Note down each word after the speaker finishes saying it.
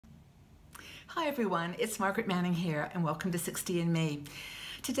Hi everyone, it's Margaret Manning here and welcome to 60andMe.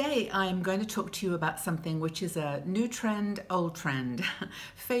 Today I'm going to talk to you about something which is a new trend, old trend,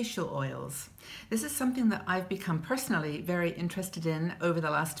 facial oils. This is something that I've become personally very interested in over the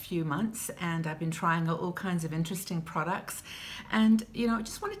last few months, and I've been trying out all kinds of interesting products. And I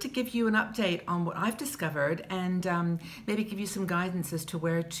just wanted to give you an update on what I've discovered and maybe give you some guidance as to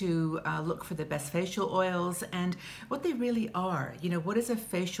where to look for the best facial oils and what they really are. What is a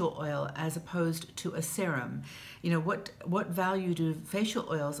facial oil as opposed to a serum? What value do facial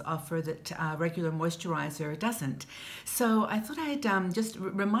oils offer that regular moisturizer doesn't? So I thought I'd just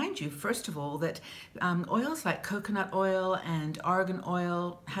remind you, first of all, that oils like coconut oil and argan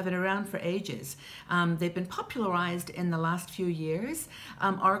oil have been around for ages. They've been popularized in the last few years.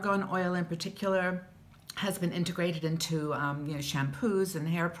 Argan oil in particular has been integrated into shampoos and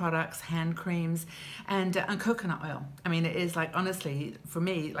hair products, hand creams, and coconut oil. I mean, it is honestly, for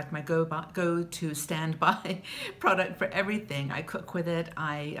me, my go-to standby product for everything. I cook with it,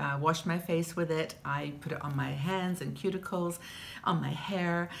 I wash my face with it, I put it on my hands and cuticles, on my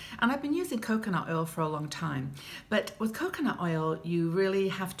hair, and I've been using coconut oil for a long time. But with coconut oil, you really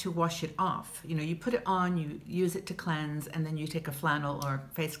have to wash it off. You put it on, you use it to cleanse, and then you take a flannel or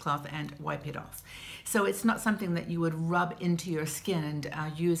face cloth and wipe it off. So it's not something that you would rub into your skin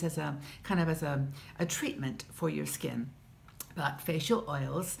and use as a treatment for your skin. But facial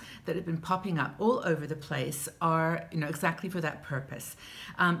oils that have been popping up all over the place are, exactly for that purpose.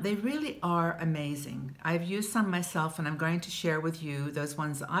 They really are amazing. I've used some myself, and I'm going to share with you those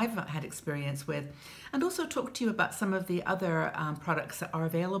ones that I've had experience with, and also talk to you about some of the other products that are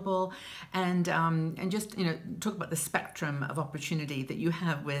available, and just talk about the spectrum of opportunity that you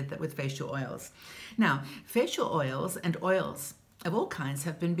have with facial oils. Now, facial oils and oils of all kinds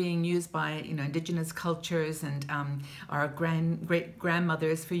have been being used by indigenous cultures and our great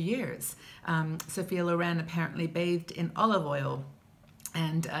grandmothers for years. Sophia Loren apparently bathed in olive oil.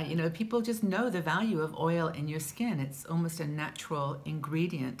 And people just know the value of oil in your skin. It's almost a natural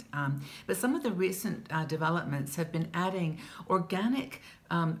ingredient. But some of the recent developments have been adding organic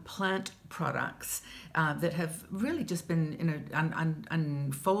plant products that have really just been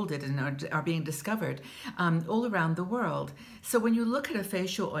unfolded and are being discovered all around the world. So when you look at a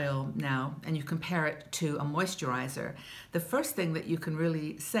facial oil now and you compare it to a moisturizer, the first thing that you can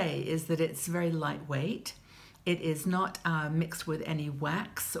really say is that it's very lightweight. It is not mixed with any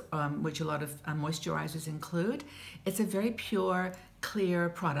wax, which a lot of moisturizers include. It's a very pure, clear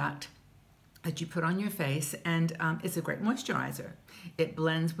product that you put on your face, and it's a great moisturizer. It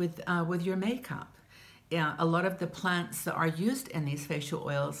blends with your makeup. A lot of the plants that are used in these facial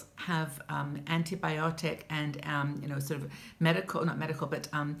oils have antibiotic and sort of medical, not medical, but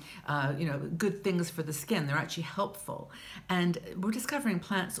good things for the skin. They're actually helpful, and we're discovering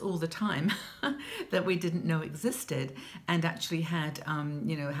plants all the time that we didn't know existed and actually had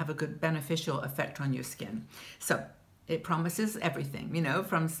have a good beneficial effect on your skin. So it promises everything,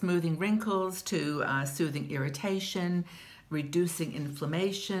 from smoothing wrinkles to soothing irritation, reducing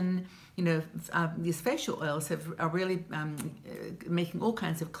inflammation. These facial oils are really making all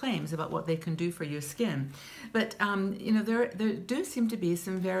kinds of claims about what they can do for your skin. But there do seem to be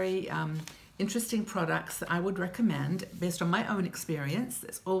some very interesting products that I would recommend based on my own experience.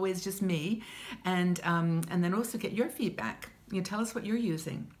 It's always just me, and then also get your feedback. Tell us what you're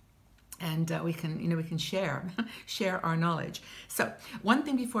using. And we can share our knowledge. So one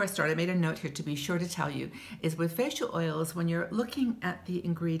thing before I start, I made a note here to be sure to tell you, is with facial oils, when you're looking at the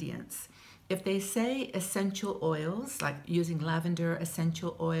ingredients, if they say essential oils, like using lavender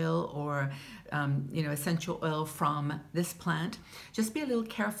essential oil or essential oil from this plant, just be a little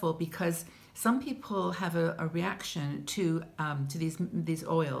careful, because some people have a reaction to these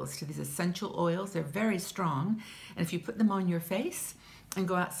oils, to these essential oils. They're very strong, and if you put them on your face and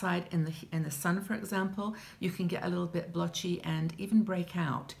go outside in the sun, for example, you can get a little bit blotchy and even break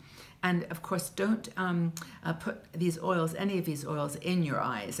out. And of course, don't put any of these oils in your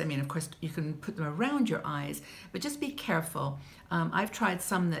eyes. I mean, of course, you can put them around your eyes, but just be careful. I've tried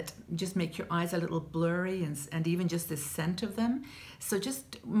some that just make your eyes a little blurry and even just the scent of them. So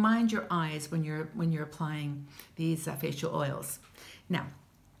just mind your eyes when you're applying these facial oils. Now,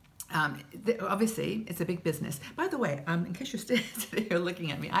 obviously, it's a big business. By the way, in case you're sitting here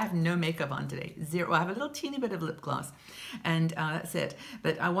looking at me, I have no makeup on today. Zero. I have a little teeny bit of lip gloss, and that's it.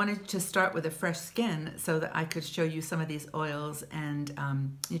 But I wanted to start with a fresh skin so that I could show you some of these oils and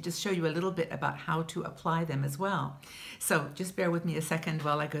just show you a little bit about how to apply them as well. So just bear with me a second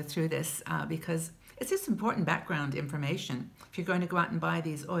while I go through this because it's just important background information. If you're going to go out and buy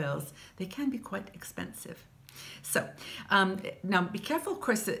these oils, they can be quite expensive. So now be careful, of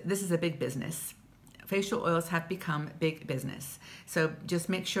course, that this is a big business. Facial oils have become big business. So just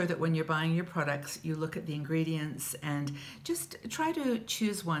make sure that when you're buying your products, you look at the ingredients and just try to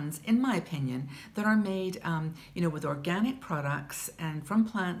choose ones, in my opinion, that are made, with organic products and from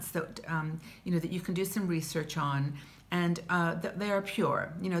plants that, that you can do some research on, and that they are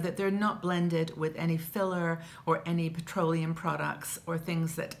pure, that they're not blended with any filler or any petroleum products or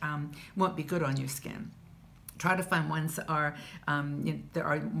things that won't be good on your skin. Try to find ones that are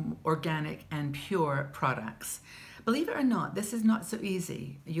organic and pure products. Believe it or not, this is not so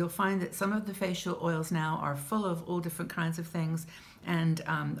easy. You'll find that some of the facial oils now are full of all different kinds of things, and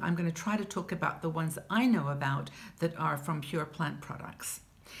I'm going to try to talk about the ones that I know about that are from pure plant products.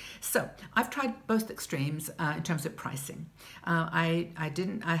 So I've tried both extremes in terms of pricing. I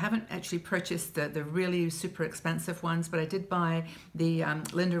haven't actually purchased the really super expensive ones, but I did buy the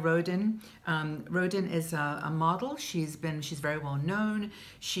Linda Rodin. Rodin is a model. She's very well known.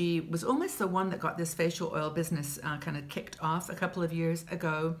 She was almost the one that got this facial oil business kind of kicked off a couple of years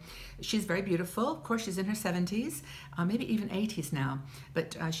ago. She's very beautiful. Of course, she's in her 70s, maybe even 80s now,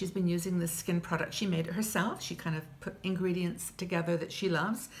 but she's been using this skin product. She made it herself. She kind of put ingredients together that she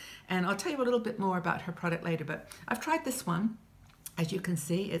loves. And I'll tell you a little bit more about her product later, but I've tried this one. As you can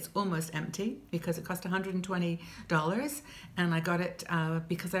see, it's almost empty because it cost $120, and I got it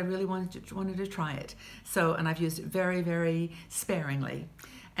because I really wanted to try it. So, and I've used it very, very sparingly.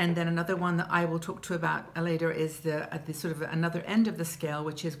 And then another one that I will talk to about later is the sort of another end of the scale,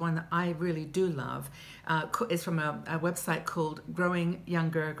 which is one that I really do love. Is from a website called Growing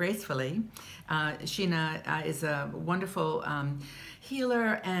Younger Gracefully. Sheena is a wonderful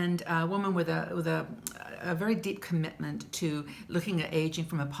healer and a woman with a very deep commitment to looking at aging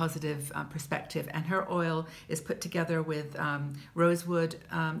from a positive perspective. And her oil is put together with rosewood,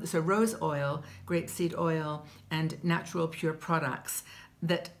 so rose oil, grapeseed oil, and natural pure products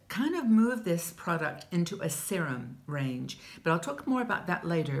that kind of move this product into a serum range. But I'll talk more about that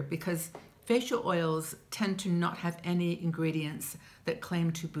later, because facial oils tend to not have any ingredients that claim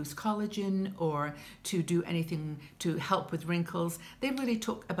to boost collagen or to do anything to help with wrinkles. They really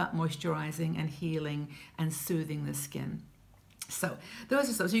talk about moisturizing and healing and soothing the skin. So those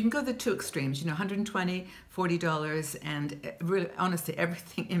are so you can go the two extremes, $120, $40, and really, honestly,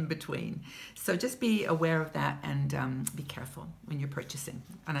 everything in between. So just be aware of that and be careful when you're purchasing.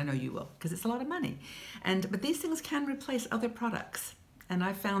 And I know you will, because it's a lot of money. But these things can replace other products. And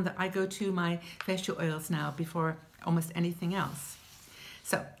I found that I go to my facial oils now before almost anything else.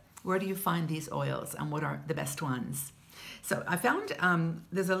 So where do you find these oils, and what are the best ones? So I found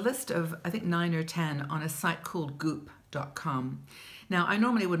there's a list of, I think, 9 or 10 on a site called goop.com. Now, I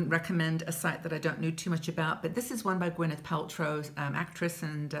normally wouldn't recommend a site that I don't know too much about, but this is one by Gwyneth Paltrow, actress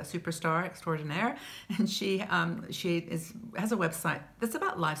and superstar extraordinaire, and she has a website that's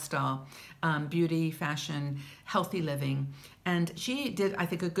about lifestyle, beauty, fashion, healthy living, and she did, I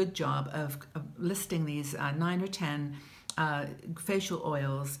think, a good job of listing these 9 or 10 facial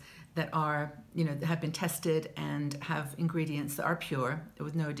oils that are, have been tested and have ingredients that are pure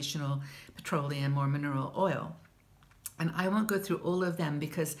with no additional petroleum or mineral oil. And I won't go through all of them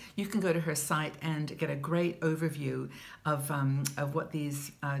because you can go to her site and get a great overview of what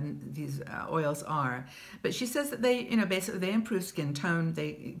these oils are. But she says that they, basically they improve skin tone,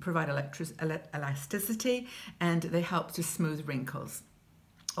 they provide elasticity, and they help to smooth wrinkles.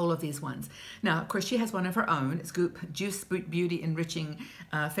 All of these ones. Now, of course, she has one of her own. It's Goop Juice Beauty Enriching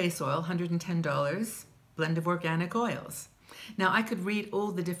Face Oil, $110, blend of organic oils. Now, I could read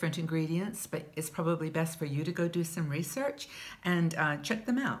all the different ingredients, but it's probably best for you to go do some research and check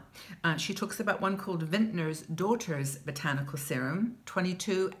them out. She talks about one called Vintner's Daughter's Botanical Serum,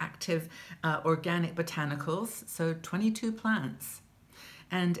 22 active organic botanicals, so 22 plants.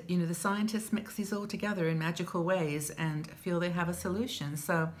 And, the scientists mix these all together in magical ways and feel they have a solution.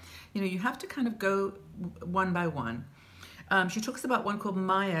 So, you have to kind of go one by one. She talks about one called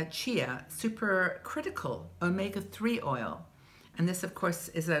Maya Chia Supercritical Omega-3 Oil. And this, of course,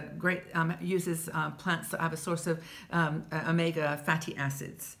 is a great, uses plants that have a source of omega fatty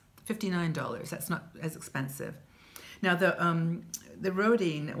acids. $59, that's not as expensive. Now, the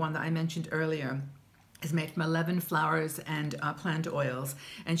Rodin one that I mentioned earlier is made from 11 flowers and plant oils,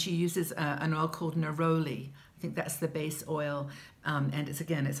 and she uses an oil called neroli. I think that's the base oil, and it's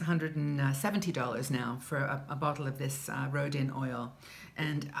 $170 now for a bottle of this Rodin oil.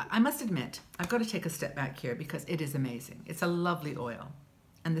 And I must admit, I've got to take a step back here because it is amazing. It's a lovely oil,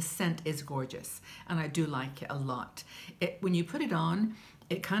 and the scent is gorgeous, and I do like it a lot. When you put it on,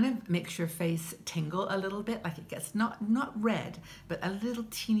 It kind of makes your face tingle a little bit, like it gets not red, but a little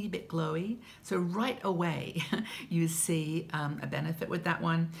teeny bit glowy. So right away, you see a benefit with that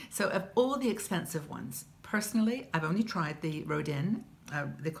one. So of all the expensive ones, personally, I've only tried the Rodin.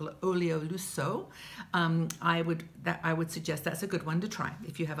 They call it Olio Lusso. I would suggest that's a good one to try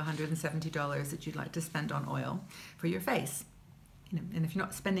if you have $170 that you'd like to spend on oil for your face. And if you're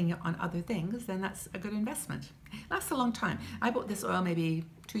not spending it on other things, then that's a good investment. It lasts a long time. I bought this oil maybe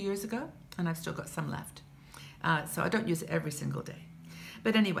 2 years ago, and I've still got some left. So I don't use it every single day.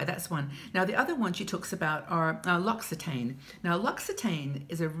 But anyway, that's one. Now, the other one she talks about are L'Occitane. Now, L'Occitane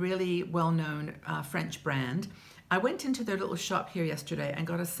is a really well-known French brand. I went into their little shop here yesterday and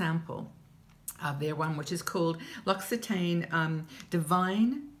got a sample of their one, which is called L'Occitane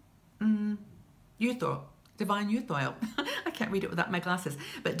Divine Youth Oil. Divine Youth Oil. I can't read it without my glasses,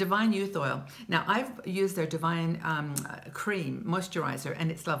 but Divine Youth Oil. Now, I've used their Divine Cream Moisturizer,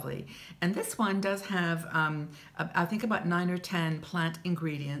 and it's lovely. And this one does have, I think, about 9 or 10 plant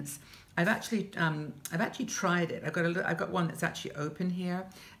ingredients. I've actually tried it. I've got one that's actually open here,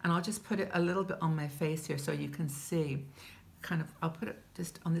 and I'll just put it a little bit on my face here so you can see. I'll put it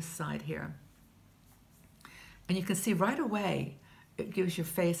just on this side here, and you can see right away. It gives your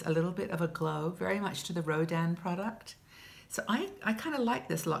face a little bit of a glow, very much to the Rodin product. So I kind of like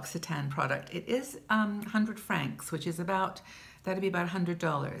this L'Occitane product. It is 100 francs, which is that'd be about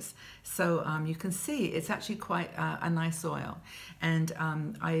 $100. So you can see it's actually quite a nice oil. And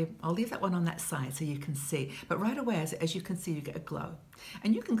I'll leave that one on that side so you can see. But right away, as you can see, you get a glow.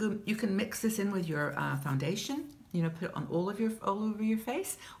 And you can mix this in with your foundation. Put it on all over your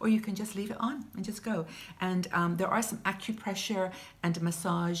face, or you can just leave it on and just go. And there are some acupressure and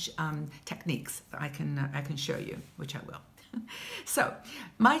massage techniques that I can show you, which I will. So,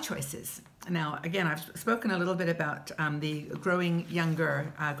 my choices. Now, again, I've spoken a little bit about the Growing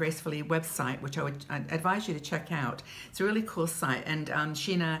Younger Gracefully website, which I would advise you to check out. It's a really cool site, and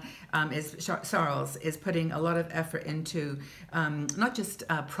Sheena Charles is putting a lot of effort into not just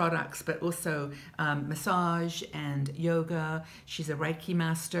products, but also massage and yoga. She's a Reiki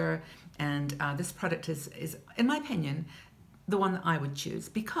master, and this product is, in my opinion, the one that I would choose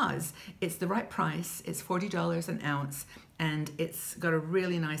because it's the right price. It's $40 an ounce, and it's got a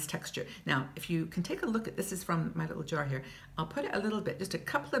really nice texture. Now, if you can take a look at this, is from my little jar here. I'll put it a little bit, just a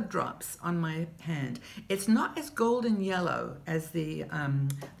couple of drops on my hand. It's not as golden yellow as the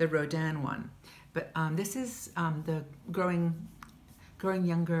Rodin one, but this is the Growing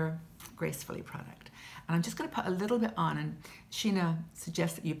Younger Gracefully product. And I'm just going to put a little bit on, and Sheena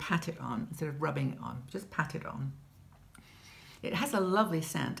suggests that you pat it on instead of rubbing it on. Just pat it on. It has a lovely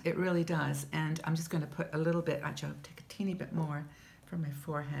scent, it really does, and I'm just going to put a little bit, actually I'll take a teeny bit more from my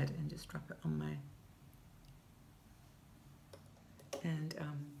forehead and just drop it on my, and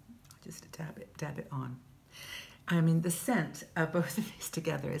I'll just dab it on. I mean, the scent of both of these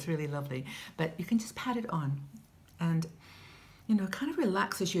together is really lovely, but you can just pat it on, and kind of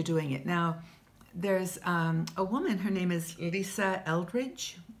relax as you're doing it. Now, there's a woman, her name is Lisa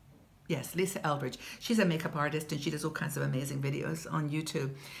Eldridge. Yes, Lisa Eldridge. She's a makeup artist, and she does all kinds of amazing videos on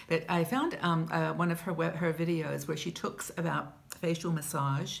YouTube. But I found one of her videos where she talks about facial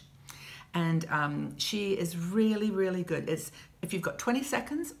massage, and she is really, really good. It's if you've got 20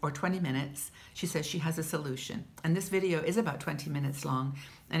 seconds or 20 minutes, she says she has a solution. And this video is about 20 minutes long,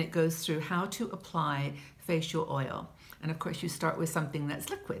 and it goes through how to apply facial oil. And of course, you start with something that's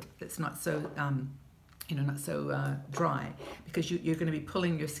liquid, that's not so not so dry, because you're going to be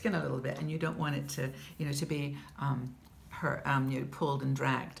pulling your skin a little bit, and you don't want it to, to be pulled and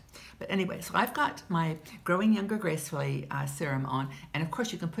dragged. But anyway, so I've got my Growing Younger Gracefully serum on, and of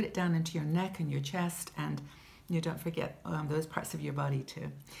course you can put it down into your neck and your chest, and don't forget those parts of your body too.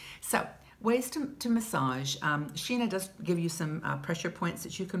 So ways to massage. Sheena does give you some pressure points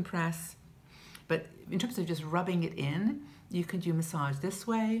that you can press, but in terms of just rubbing it in, you can do massage this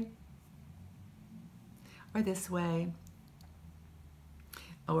way, or this way,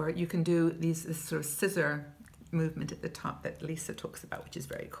 or you can do this sort of scissor movement at the top that Lisa talks about, which is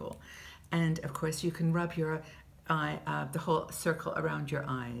very cool. And of course, you can rub your eye, the whole circle around your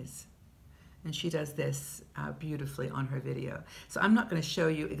eyes. And she does this beautifully on her video. So I'm not going to show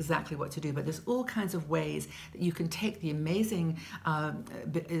you exactly what to do, but there's all kinds of ways that you can take the amazing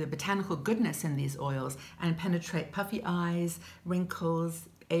botanical goodness in these oils and penetrate puffy eyes, wrinkles,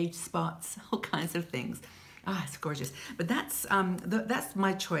 age spots, all kinds of things. Ah, it's gorgeous. But that's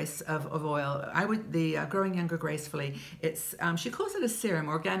my choice of oil. I would the Growing Younger Gracefully. It's she calls it a serum,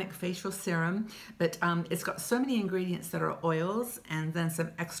 organic facial serum, but it's got so many ingredients that are oils, and then some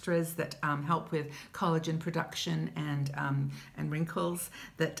extras that help with collagen production and wrinkles.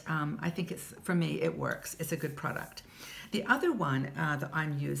 That I think it's, for me, it works. It's a good product. The other one that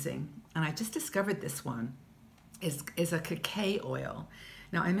I'm using, and I just discovered this one, is a cacao oil.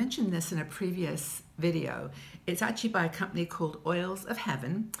 Now, I mentioned this in a previous video. It's actually by a company called Oils of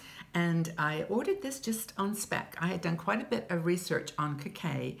Heaven, and I ordered this just on spec. I had done quite a bit of research on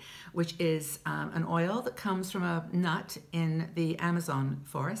cacao, which is an oil that comes from a nut in the Amazon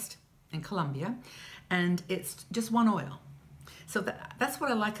forest in Colombia, and it's just one oil. So that's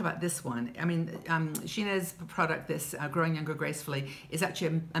what I like about this one. I mean, Sheena's product, this Growing Younger Gracefully, is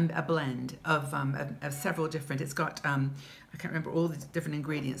actually a blend of several different, it's got, I can't remember all the different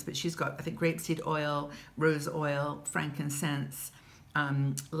ingredients, but she's got, I think, grapeseed oil, rose oil, frankincense,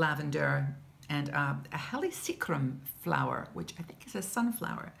 lavender, and a helichrysum flower, which I think is a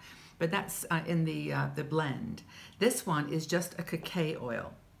sunflower, but that's in the blend. This one is just a cacao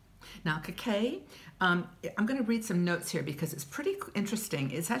oil. Now, cacao, I'm going to read some notes here because it's pretty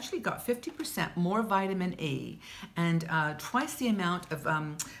interesting. It's actually got 50% more vitamin E and twice the amount of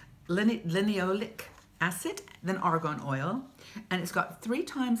linoleic acid than argan oil, and it's got 3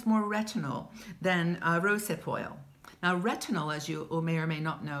 times more retinol than rosehip oil. Now, retinol, as you may or may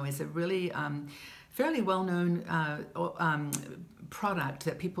not know, is a really fairly well-known product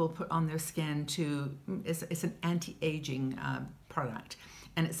that people put on their skin to, it's an anti-aging product.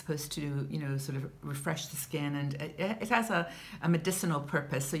 And it's supposed to, you know, sort of refresh the skin, and it has a medicinal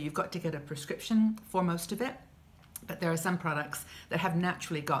purpose. So you've got to get a prescription for most of it. But there are some products that have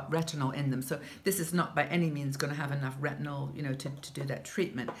naturally got retinol in them. So this is not by any means going to have enough retinol, you know, to do that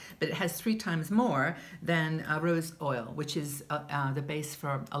treatment. But it has 3 times more than rose oil, which is the base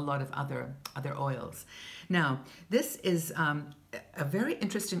for a lot of other oils. Now, this is a very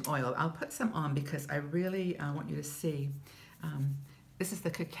interesting oil. I'll put some on because I really want you to see. This is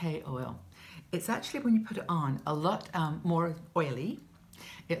the cacao oil. It's actually, when you put it on, a lot more oily.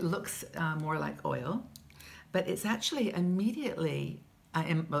 It looks more like oil, but it's actually immediately,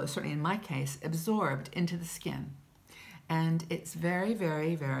 well, certainly in my case, absorbed into the skin. And it's very,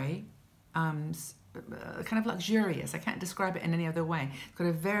 very, very kind of luxurious. I can't describe it in any other way. It's got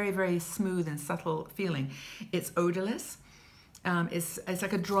a very, very smooth and subtle feeling. It's odorless. It's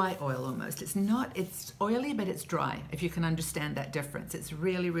like a dry oil almost. It's oily, but it's dry, if you can understand that difference. It's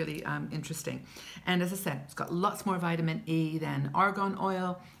really, really interesting. And as I said, it's got lots more vitamin E than argan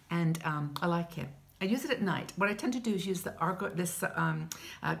oil, and I like it. I use it at night. What I tend to do is use cacao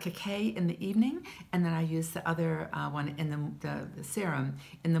in the evening, and then I use the other one in the serum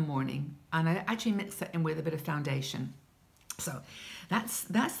in the morning. And I actually mix that in with a bit of foundation. So that's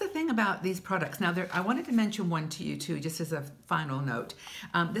the thing about these products. Now, I wanted to mention one to you too, just as a final note.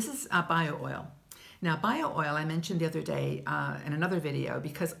 This is bio oil. Now, bio oil I mentioned the other day in another video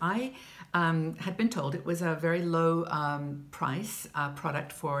because I had been told it was a very low price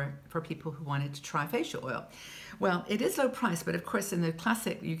product for people who wanted to try facial oil. Well, it is low price, but of course in the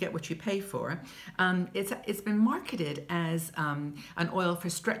classic, you get what you pay for. It's been marketed as an oil for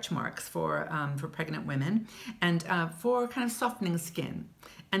stretch marks for pregnant women and for kind of softening skin.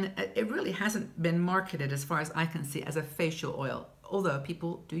 And it really hasn't been marketed, as far as I can see, as a facial oil, although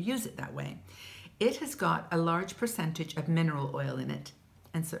people do use it that way. It has got a large percentage of mineral oil in it.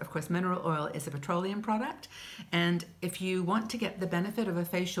 And so, of course, mineral oil is a petroleum product. And if you want to get the benefit of a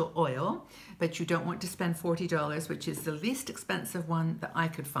facial oil, but you don't want to spend $40, which is the least expensive one that I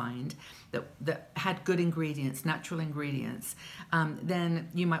could find, that had good ingredients, natural ingredients, then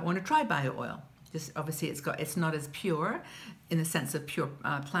you might want to try bio oil. Just obviously, it's not as pure in the sense of pure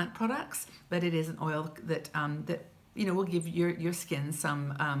plant products, but it is an oil that you know, will give your skin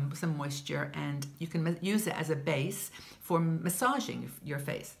some moisture, and you can use it as a base for massaging your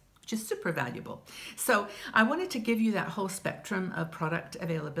face, which is super valuable. So I wanted to give you that whole spectrum of product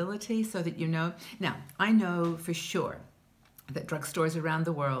availability so that you know. Now, I know for sure that drugstores around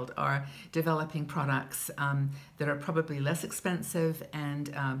the world are developing products that are probably less expensive and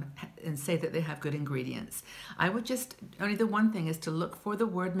say that they have good ingredients. I would only the one thing is to look for the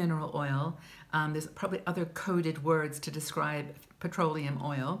word mineral oil. There's probably other coded words to describe petroleum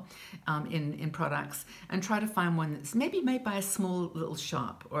oil in products, and try to find one that's maybe made by a small little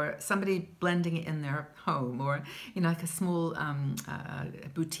shop or somebody blending it in their home, or you know, like a small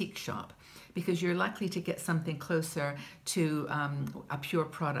boutique shop, because you're likely to get something closer to a pure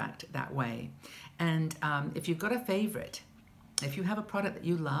product that way. And if you've got a favorite, If you have a product that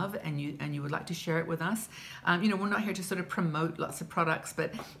you love and you would like to share it with us, you know, we're not here to sort of promote lots of products,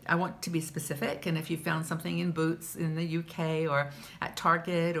 but I want to be specific. And if you found something in Boots in the UK or at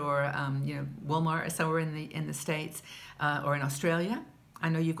Target or you know, Walmart or somewhere in the States or in Australia, I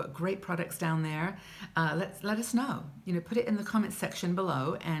know you've got great products down there. Let us know. You know, put it in the comments section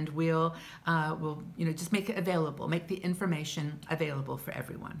below, and we'll you know, just make it available, make the information available for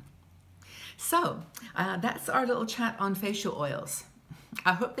everyone. So that's our little chat on facial oils.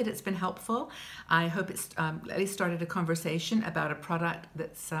 I hope that it's been helpful. I hope it's at least started a conversation about a product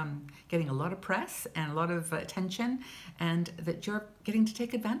that's getting a lot of press and a lot of attention, and that you're getting to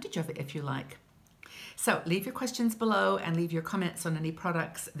take advantage of it if you like. So leave your questions below and leave your comments on any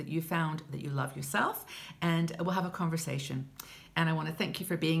products that you found that you love yourself, and we'll have a conversation. And I want to thank you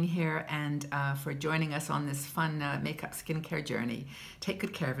for being here and for joining us on this fun makeup skincare journey. Take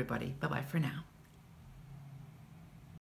good care, everybody. Bye-bye for now.